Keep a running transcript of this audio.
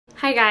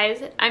Hi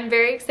guys, I'm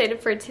very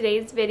excited for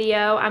today's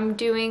video. I'm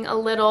doing a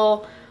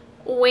little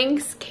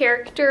Winx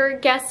character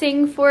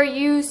guessing for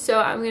you.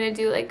 So I'm gonna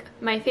do like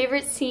my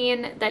favorite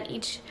scene that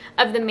each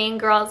of the main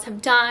girls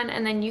have done,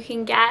 and then you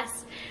can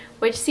guess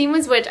which scene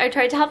was which. I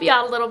tried to help you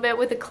out a little bit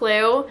with a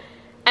clue,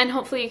 and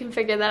hopefully you can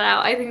figure that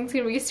out. I think it's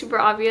gonna be super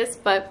obvious,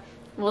 but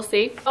we'll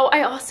see. Oh,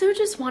 I also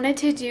just wanted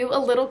to do a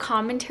little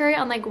commentary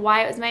on like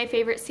why it was my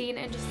favorite scene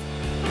and just...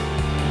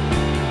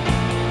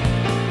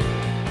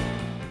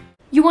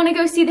 You want to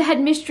go see the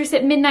headmistress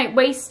at midnight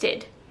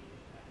wasted?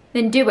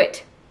 Then do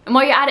it. And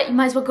while you're at it, you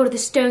might as well go to the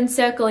stone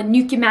circle and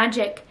nuke your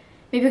magic.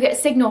 Maybe you'll get a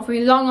signal from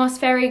your long-lost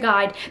fairy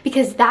guide,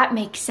 because that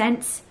makes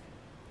sense.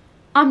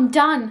 I'm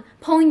done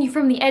pulling you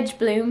from the edge,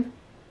 Bloom.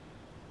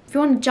 If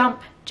you want to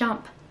jump,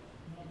 jump.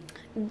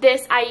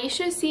 This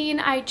Aisha scene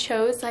I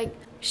chose, like,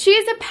 she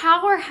is a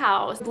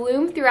powerhouse.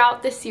 Bloom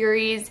throughout the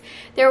series,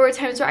 there were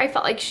times where I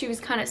felt like she was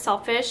kind of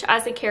selfish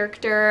as a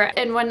character.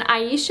 And when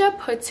Aisha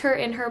puts her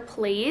in her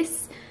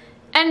place,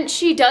 and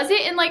she does it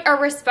in like a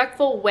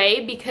respectful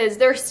way because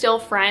they're still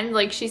friends.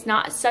 Like, she's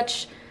not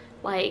such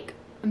like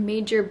a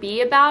major B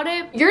about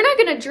it. You're not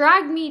gonna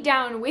drag me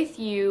down with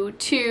you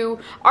to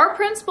our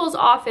principal's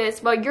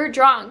office while you're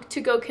drunk to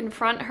go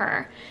confront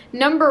her.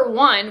 Number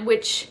one,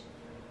 which,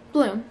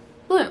 Bloom,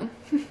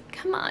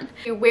 come on.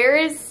 Where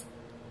is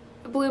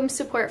Bloom's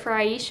support for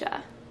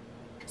Aisha?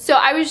 So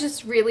I was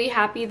just really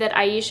happy that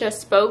Aisha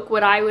spoke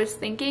what I was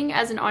thinking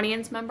as an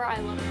audience member. I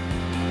love it.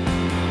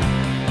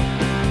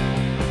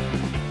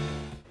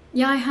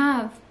 Yeah, I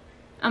have.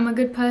 I'm a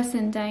good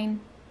person, Dane.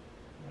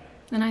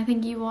 And I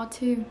think you are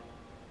too.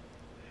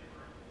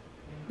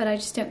 But I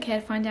just don't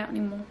care to find out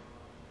anymore.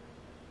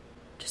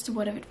 Just a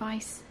word of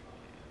advice.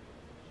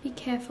 Be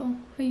careful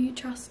who you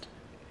trust.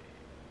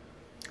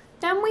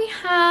 Then we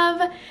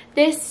have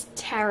this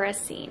Tara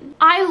scene.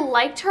 I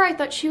liked her. I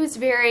thought she was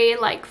very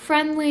like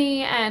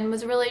friendly and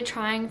was really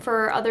trying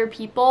for other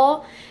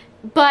people.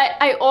 But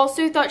I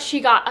also thought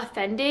she got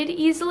offended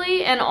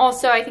easily, and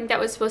also I think that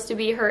was supposed to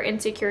be her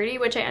insecurity,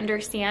 which I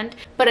understand.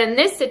 But in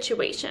this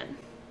situation,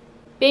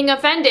 being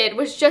offended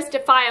was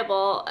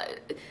justifiable.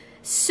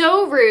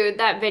 So rude,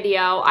 that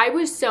video. I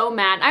was so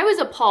mad. I was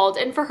appalled.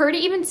 And for her to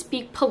even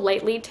speak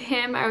politely to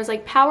him, I was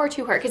like, power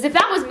to her. Because if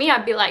that was me,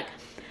 I'd be like,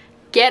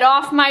 get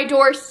off my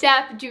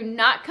doorstep, do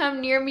not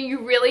come near me, you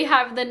really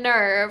have the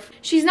nerve.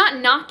 She's not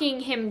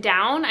knocking him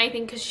down, I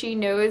think, because she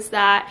knows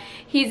that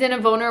he's in a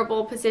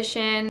vulnerable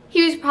position.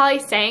 He was probably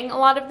saying a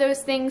lot of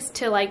those things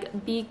to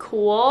like be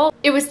cool.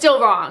 It was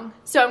still wrong.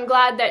 So I'm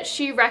glad that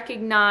she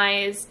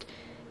recognized,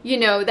 you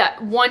know,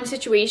 that one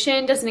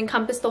situation doesn't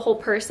encompass the whole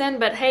person,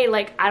 but hey,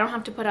 like, I don't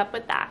have to put up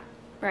with that,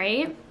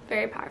 right?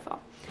 Very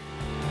powerful.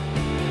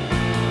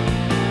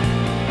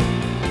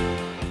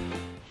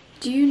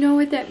 Do you know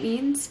what that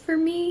means for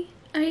me,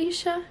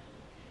 Aisha?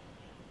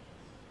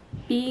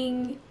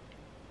 Being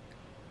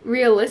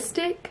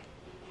realistic?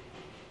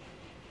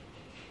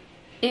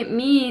 It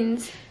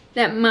means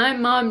that my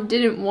mom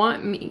didn't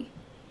want me.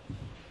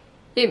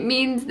 It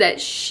means that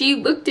she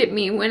looked at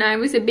me when I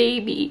was a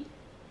baby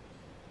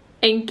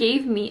and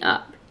gave me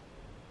up.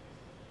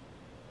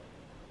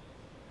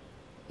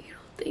 You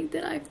don't think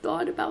that I've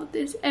thought about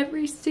this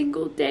every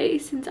single day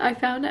since I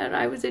found out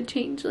I was a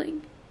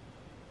changeling?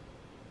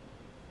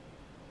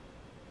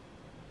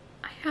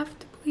 I have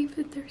to believe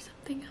that there's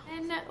something else.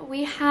 And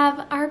we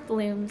have our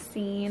Bloom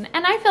scene.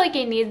 And I feel like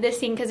I needed this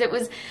scene because it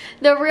was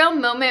the real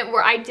moment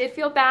where I did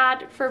feel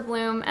bad for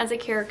Bloom as a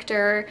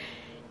character.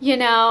 You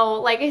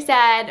know, like I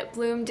said,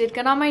 Bloom did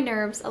get on my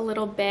nerves a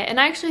little bit. And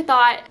I actually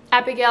thought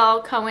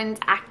Abigail Cohen's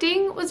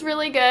acting was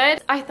really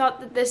good. I thought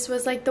that this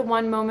was like the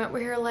one moment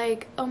where you're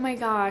like, oh my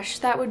gosh,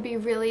 that would be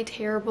really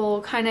terrible.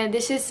 Kind of,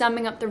 this is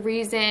summing up the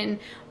reason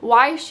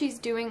why she's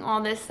doing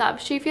all this stuff.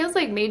 She feels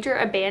like major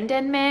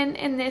abandonment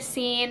in this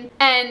scene.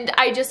 And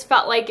I just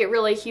felt like it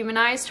really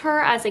humanized her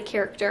as a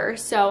character.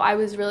 So I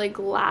was really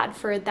glad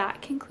for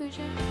that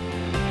conclusion.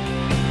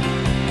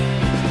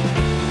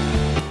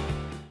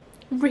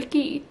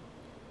 Ricky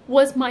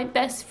was my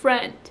best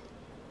friend.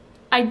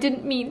 I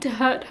didn't mean to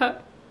hurt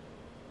her.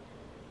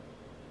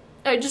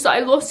 I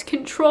lost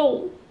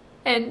control,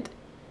 and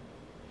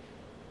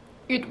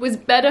it was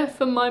better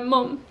for my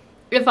mom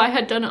if I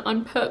had done it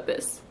on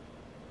purpose.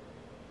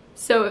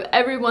 So if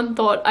everyone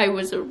thought I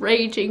was a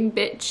raging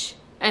bitch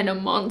and a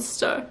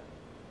monster,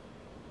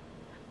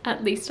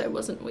 at least I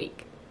wasn't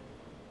weak.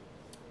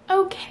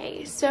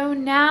 Okay, so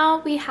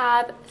now we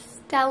have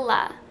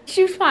Stella.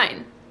 She was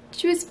fine.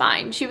 She was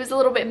fine. She was a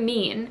little bit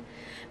mean,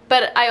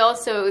 but I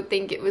also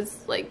think it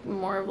was like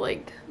more of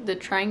like the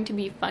trying to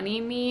be funny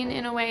mean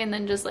in a way, and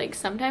then just like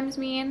sometimes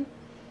mean.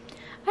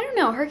 I don't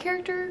know, her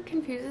character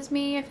confuses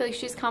me. I feel like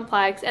she's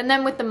complex, and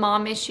then with the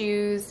mom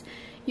issues,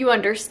 you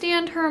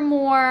understand her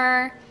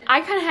more.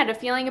 I kind of had a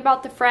feeling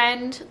about the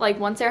friend, like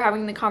once they're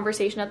having the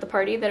conversation at the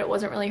party, that it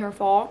wasn't really her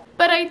fault.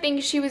 But I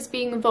think she was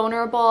being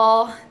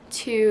vulnerable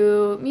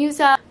to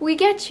Musa. We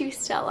get you,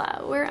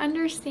 Stella. We're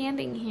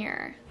understanding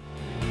here.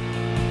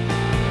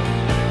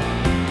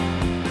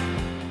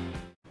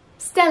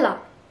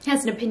 Stella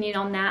has an opinion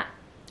on that.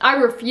 I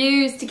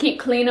refuse to keep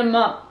cleaning them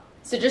up.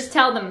 So just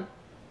tell them.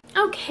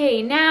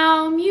 Okay,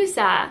 now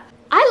Musa.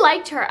 I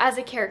liked her as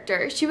a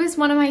character. She was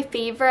one of my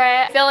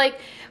favorite. I feel like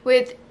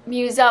with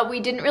Musa, we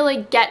didn't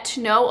really get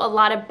to know a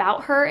lot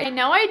about her. I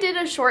know I did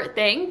a short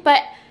thing,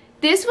 but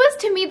this was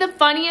to me the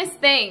funniest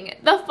thing,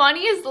 the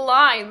funniest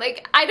line.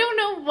 Like, I don't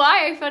know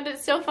why I found it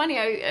so funny.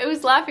 I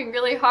was laughing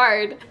really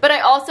hard. But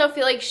I also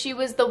feel like she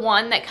was the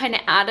one that kind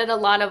of added a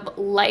lot of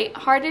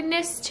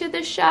lightheartedness to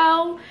the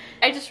show.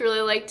 I just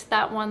really liked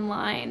that one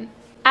line.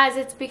 As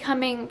it's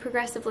becoming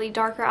progressively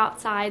darker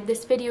outside,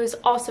 this video is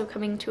also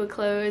coming to a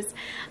close.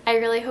 I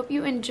really hope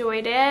you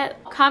enjoyed it.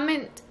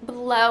 Comment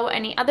below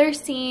any other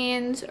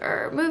scenes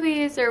or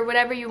movies or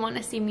whatever you want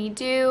to see me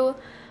do.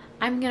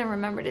 I'm gonna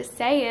remember to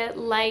say it.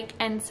 Like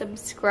and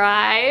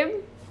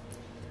subscribe.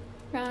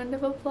 Round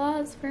of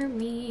applause for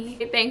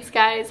me. Thanks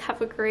guys,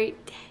 have a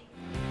great day.